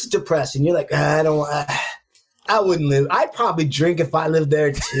just looks depressing. You're like, I wouldn't live. I'd probably drink if I lived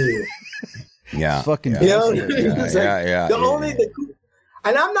there too. Yeah, fucking. You know? Yeah.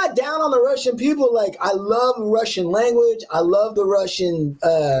 And I'm not down on the Russian people. Like, I love Russian language. I love the Russian,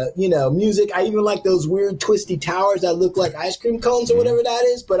 music. I even like those weird twisty towers that look like ice cream cones or whatever that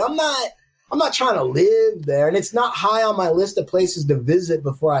is. But I'm not trying to live there. And it's not high on my list of places to visit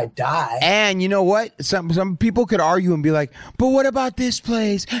before I die. And you know what? Some people could argue and be like, but what about this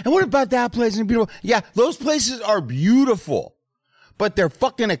place? And what about that place? And people, yeah, those places are beautiful, but their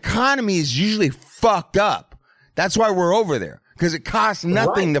fucking economy is usually fucked up. That's why we're over there. Because it costs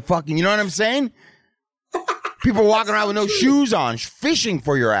nothing to fucking, you know what I'm saying? People walking around with no shoes on, fishing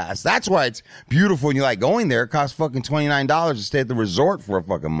for your ass. That's why it's beautiful and you like going there. It costs fucking $29 to stay at the resort for a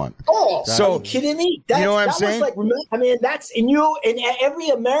fucking month. Oh, so, are you kidding me? You know what I'm saying? And every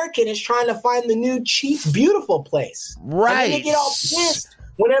American is trying to find the new cheap, beautiful place. Right. And then they get all pissed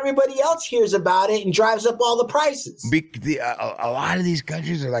when everybody else hears about it and drives up all the prices. A lot of these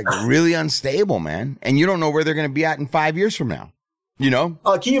countries are like really unstable, man. And you don't know where they're going to be at in 5 years from now. You know?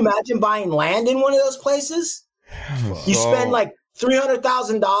 Can you imagine buying land in one of those places? You spend like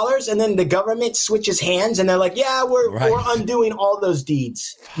 $300,000 and then the government switches hands and they're like, yeah, we're undoing all those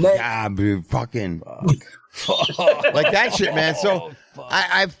deeds. Yeah, dude, fucking like that shit, man. So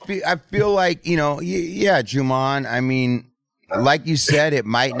I feel like, yeah, Juman, I mean, like you said, it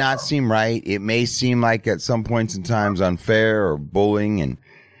might not seem right. It may seem like at some points in times unfair or bullying,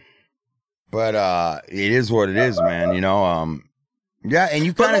 but it is what it is, man. Yeah, and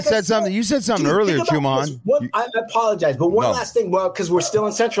you kind of said something. You said something earlier, Chuman. I apologize, but one last thing. Well, because we're still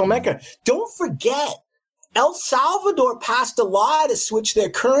in Central America, don't forget, El Salvador passed a law to switch their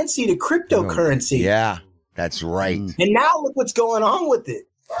currency to cryptocurrency. Yeah, that's right. And now look what's going on with it.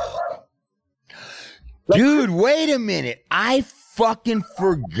 Dude, wait a minute. I fucking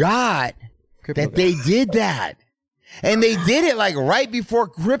forgot that they did that. And they did it like right before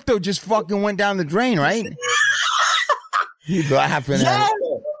crypto just fucking went down the drain, right? You laughing at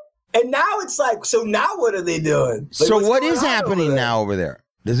it. And now it's like, so now what are they doing? Like, so what is happening now over there?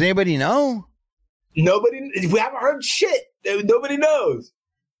 Does anybody know? Nobody. We haven't heard shit. Nobody knows.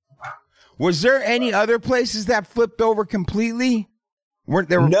 Was there any other places that flipped over completely? Weren't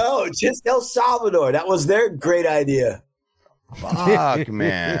there? No, just El Salvador. That was their great idea. Fuck,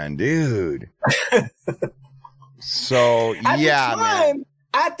 man, dude. So, man.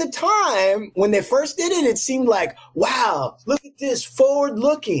 At the time, when they first did it, it seemed like, wow, look at this, forward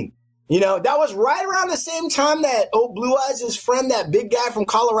looking. That was right around the same time that old Blue Eyes' friend, that big guy from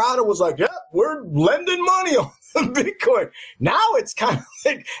Colorado, was like, yep, we're lending money on Bitcoin. Now it's kind of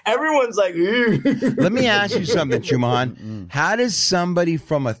like everyone's like, Let me ask you something, Chuman. How does somebody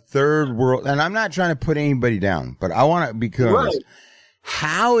from a third world, and I'm not trying to put anybody down, but I want to be clear on this.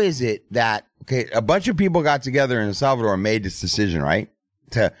 How is it that, a bunch of people got together in El Salvador and made this decision, right?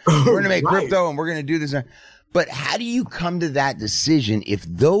 We're going to make crypto and we're going to do this. But how do you come to that decision if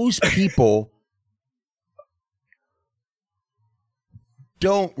those people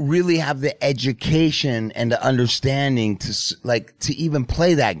don't really have the education and the understanding to even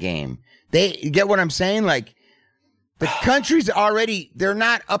play that game? You get what I'm saying? Like, the country's already, they're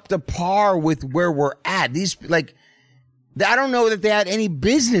not up to par with where we're at. I don't know that they had any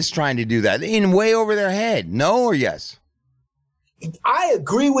business trying to do that. They're way over their head. No or yes? I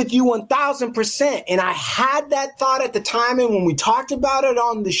agree with you 1,000%. And I had that thought at the time. And when we talked about it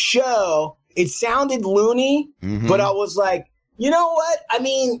on the show, It sounded loony, but I was like, you know what? I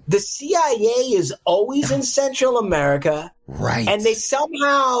mean, the CIA is always in Central America. Right. And they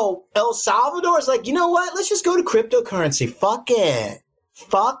somehow, El Salvador is like, you know what? Let's just go to cryptocurrency. Fuck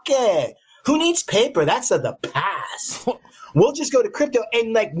it. Who needs paper? That's of the past. We'll just go to crypto.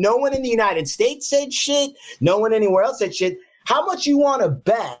 And like, no one in the United States said shit. No one anywhere else said shit. How much you want to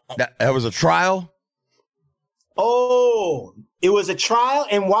bet? That was a trial? Oh, it was a trial.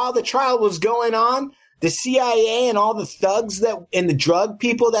 And while the trial was going on, the CIA and all the thugs and the drug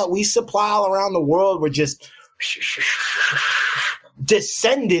people that we supply all around the world were just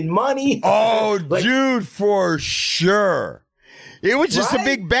sending money. Oh, dude, for sure. It was just a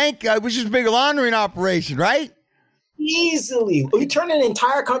big bank. It was just a big laundering operation, right? Easily. You turn an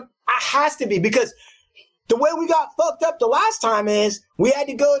entire country. It has to be, because the way we got fucked up the last time is we had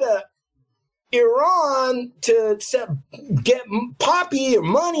to go to Iran to get poppy or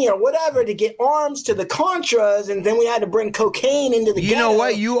money or whatever to get arms to the Contras, and then we had to bring cocaine into the ghetto. You know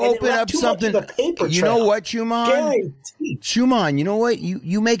what? You open up something. You know what, Shuman? Shuman, you know what?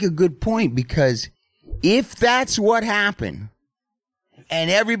 You make a good point, because if that's what happened and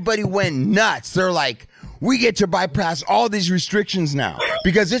everybody went nuts, they're like, we get to bypass all these restrictions now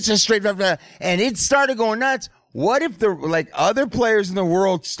because it's a straight up, and it started going nuts. What if the other players in the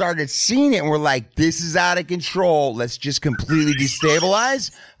world started seeing it and were like, this is out of control. Let's just completely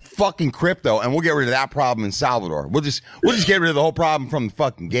destabilize fucking crypto, and we'll get rid of that problem in Salvador. We'll just get rid of the whole problem from the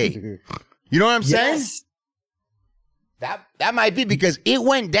fucking gate. You know what I'm saying? That might be, because it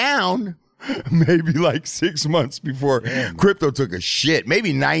went down maybe like 6 months before crypto took a shit,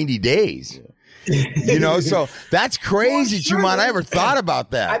 maybe 90 days. You know, so that's crazy, Shuman. I never thought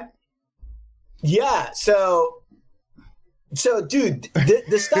about that. So, dude,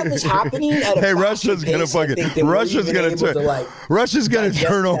 the stuff is happening at a Russia's gonna fucking Russia's gonna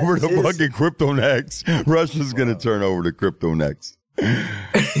turn over to fucking crypto next. Russia's gonna turn over to crypto next.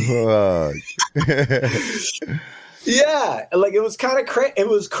 Yeah, like it was kind of it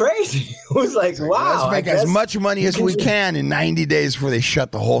was crazy. It was like, wow. Let's make as much money as we can in 90 days before they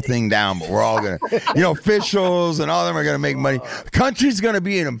shut the whole thing down. But we're all gonna, officials and all of them are gonna make money. The country's gonna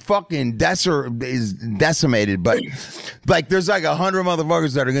be in a fucking decimated. But like, there's like 100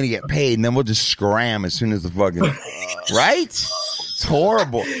 motherfuckers that are gonna get paid, and then we'll just scram as soon as the fucking right. It's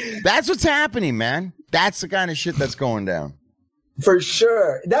horrible. That's what's happening, man. That's the kind of shit that's going down. For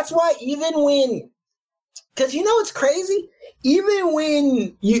sure. That's why even when. Because it's crazy. Even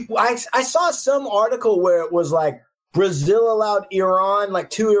when I saw some article where it was like Brazil allowed Iran, like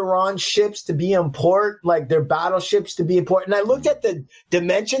 2 Iran ships to be in port, like their battleships to be in port. And I looked at the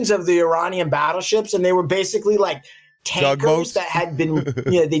dimensions of the Iranian battleships, and they were basically like tankers that had been,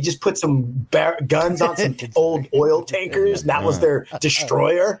 they just put some guns on some old oil tankers, and that was their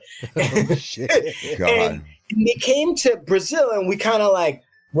destroyer. And they came to Brazil, and we kind of like,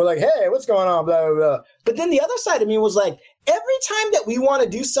 we're like, hey, what's going on? Blah, blah, blah. But then the other side of me was like, every time that we want to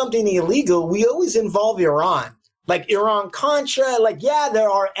do something illegal, we always involve Iran. Like Iran-Contra, like, yeah, they're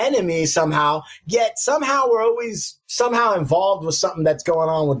our enemies somehow, yet somehow we're always somehow involved with something that's going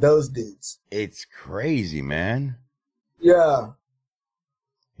on with those dudes. It's crazy, man. Yeah.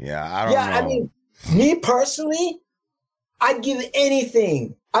 Yeah, I don't know. I mean, me personally, I'd give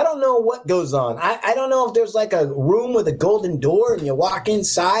anything. I don't know what goes on. I don't know if there's like a room with a golden door and you walk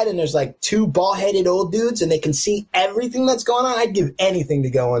inside and there's like 2 bald-headed old dudes and they can see everything that's going on. I'd give anything to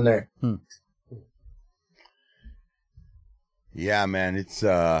go in there. Yeah, man. It's,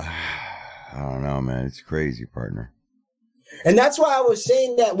 I don't know, man. It's crazy, partner. And that's why I was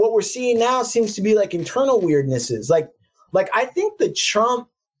saying that what we're seeing now seems to be like internal weirdnesses. Like I think the Trump,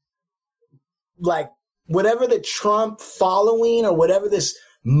 like whatever the Trump following or whatever this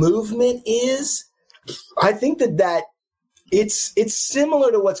movement is, I think that it's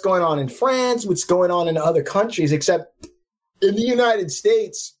similar to what's going on in France, what's going on in other countries, except in the United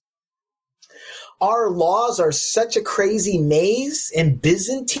States, our laws are such a crazy maze and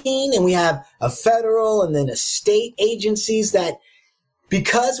Byzantine, and we have a federal and then a state agencies that,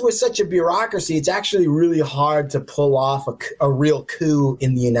 because we're such a bureaucracy, it's actually really hard to pull off a real coup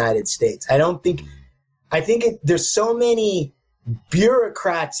in the United States. I think there's so many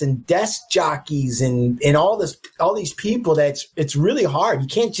bureaucrats and desk jockeys and all these people that it's really hard. You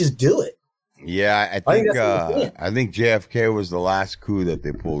can't just do it. Yeah, I think JFK was the last coup that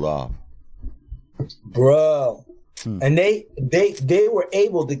they pulled off. Bro. And they were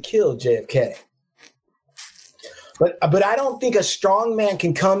able to kill JFK. But I don't think a strong man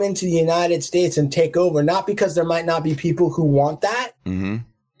can come into the United States and take over, not because there might not be people who want that,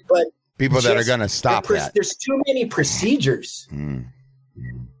 but people that are going to stop that. There's too many procedures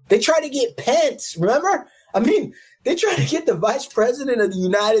They tried to get Pence, remember? I mean, they tried to get the vice president of the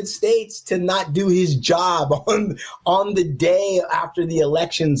United States to not do his job on the day after the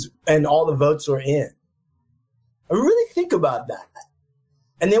elections and all the votes were in. I really think about that.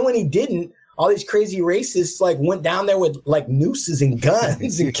 And then when he didn't, all these crazy racists like went down there with like nooses and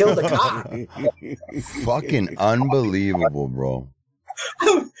guns and killed the cop. Fucking unbelievable, bro.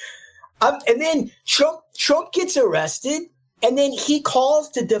 And then Trump gets arrested, and then he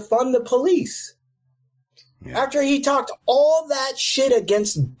calls to defund the police. Yeah. After he talked all that shit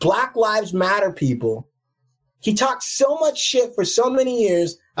against Black Lives Matter people, he talked so much shit for so many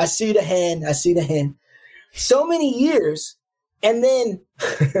years. I see the hand. So many years. And then he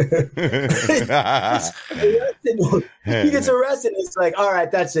gets arrested. It's like, all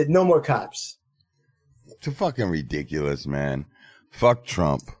right, that's it. No more cops. It's fucking ridiculous, man. Fuck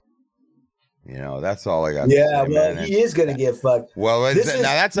Trump. You know, that's all I got to say, well, man. He is going to get fucked. Well, look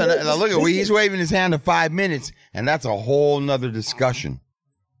at he's waving his hand to 5 minutes, and that's a whole nother discussion.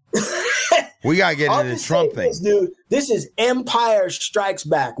 We got to get into the Trump thing. Dude, this is Empire Strikes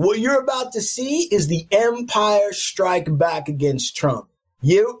Back. What you're about to see is the Empire Strike Back against Trump.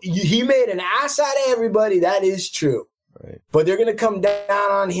 He made an ass out of everybody. That is true. Right. But they're going to come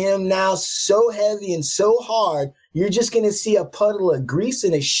down on him now so heavy and so hard, you're just going to see a puddle of grease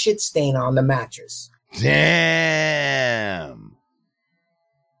and a shit stain on the mattress. Damn.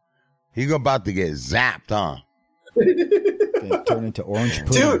 He's about to get zapped, huh? Turn into orange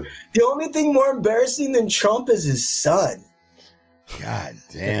pudding. Dude, the only thing more embarrassing than Trump is his son. God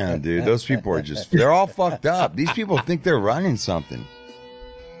damn, dude. Those people are they're all fucked up. These people think they're running something.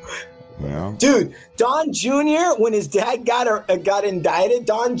 You know? Dude, Don Jr., when his dad got indicted,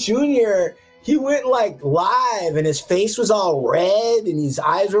 Don Jr., he went like live and his face was all red and his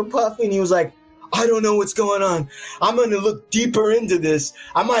eyes were puffing. He was like, I don't know what's going on. I'm going to look deeper into this.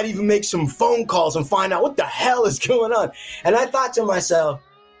 I might even make some phone calls and find out what the hell is going on. And I thought to myself,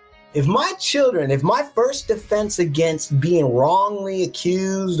 if my first defense against being wrongly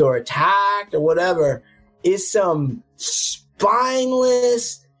accused or attacked or whatever is some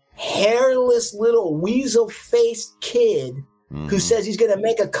spineless, hairless little weasel-faced kid who says he's going to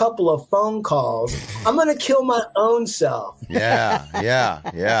make a couple of phone calls, I'm going to kill my own self. Yeah.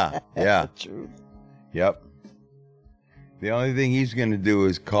 True. Yep. The only thing he's going to do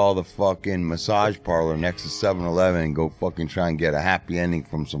is call the fucking massage parlor next to 7-Eleven and go fucking try and get a happy ending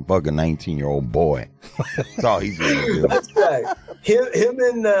from some fucking 19-year-old boy. That's all he's going to do. That's right. Him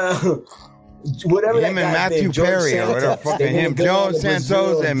and whatever him and Matthew name, Perry or whatever fucking him, Joe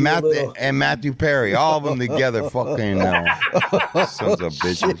Santos and Matthew Perry, all of them together, fucking sons of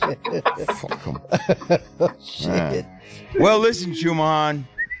bitches. Fuck them. Shit. Well, listen, Schumann.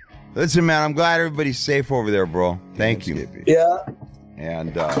 Listen, man, I'm glad everybody's safe over there, bro. Thank you. Yeah.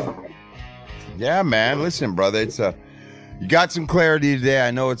 And yeah, man. Listen, brother, you got some clarity today.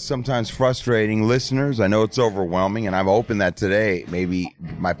 I know it's sometimes frustrating, listeners. I know it's overwhelming, and I'm hoping that today maybe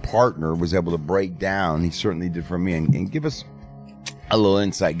my partner was able to break down. He certainly did for me, and give us a little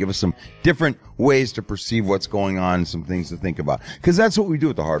insight, give us some different ways to perceive what's going on and some things to think about. Because that's what we do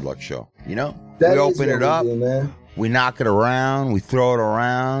at the Hard Luck Show, you know? We open it up, we knock it around, we throw it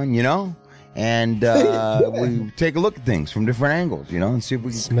around, you know? And we take a look at things from different angles, you know, and see if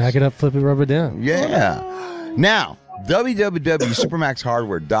we can smack it up, flip it, rub it down. Yeah. Now,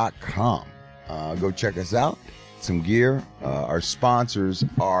 www.supermaxhardware.com. Go check us out. Some gear. Our sponsors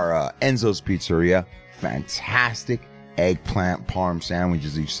are Enzo's Pizzeria. Fantastic eggplant parm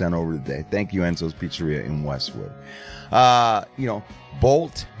sandwiches you sent over today. Thank you, Enzo's Pizzeria in Westwood.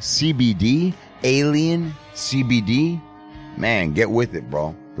 Bolt CBD, Alien CBD. Man, get with it,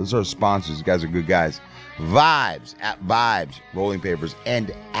 bro. Those are our sponsors. You guys are good guys. Vibes at Vibes Rolling Papers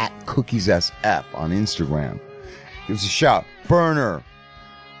and at Cookies SF on Instagram. Give us a shout. Burner,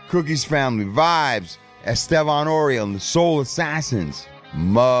 Cookies Family, Vibes, Esteban Oriel, and the Soul Assassins,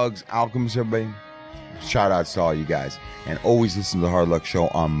 Mugs, Alchemist, everybody. Shout outs to all you guys. And always listen to the Hard Luck Show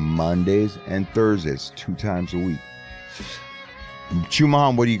on Mondays and Thursdays, 2 times a week.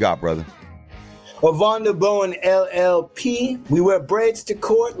 Chumahan, what do you got, brother? Avonda Bowen LLP. We wear braids to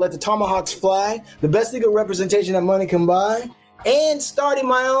court, let the tomahawks fly. The best legal representation that money can buy. And starting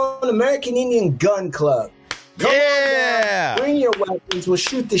my own American Indian Gun Club. Come on, bring your weapons. We'll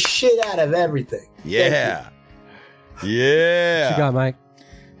shoot the shit out of everything. Yeah. What you got, Mike?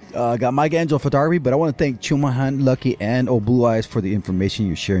 Got Mike Angel Photography, but I want to thank Chumahan, Lucky, and Old Blue Eyes for the information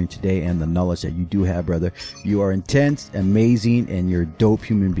you're sharing today and the knowledge that you do have, brother. You are intense, amazing, and you're a dope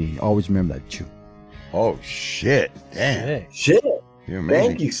human being. Always remember that, Chu. Oh, shit. Damn. Shit. You're amazing.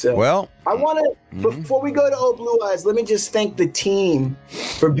 Thank you, sir. Well, I want to, before we go to Old Blue Eyes, let me just thank the team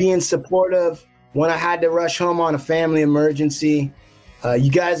for being supportive when I had to rush home on a family emergency.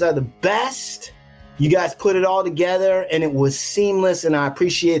 You guys are the best. You guys put it all together, and it was seamless, and I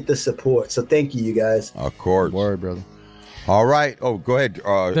appreciate the support. So thank you, you guys. Of course. Word, brother. All right. Oh, go ahead.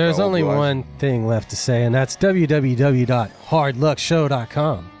 There's Old only Blue Eyes. one thing left to say, and that's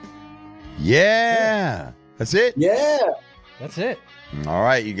www.hardluckshow.com. Yeah. That's it? Yeah. That's it. All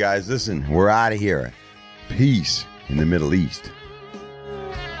right, you guys, listen, we're out of here. Peace in the Middle East.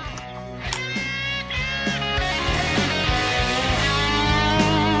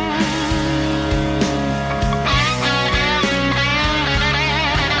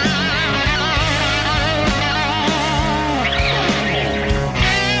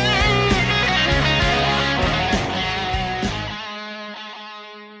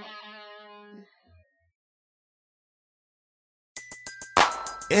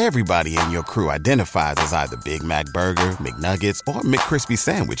 Everybody in your crew identifies as either Big Mac Burger, McNuggets, or McCrispy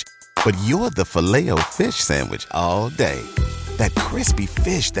Sandwich. But you're the Filet-O-Fish Sandwich all day. That crispy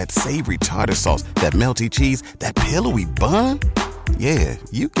fish, that savory tartar sauce, that melty cheese, that pillowy bun. Yeah,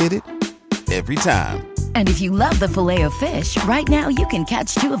 you get it. Every time. And if you love the Filet-O-Fish, right now you can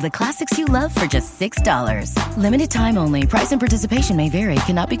catch 2 of the classics you love for just $6. Limited time only. Price and participation may vary.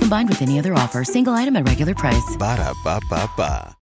 Cannot be combined with any other offer. Single item at regular price. Ba-da-ba-ba-ba.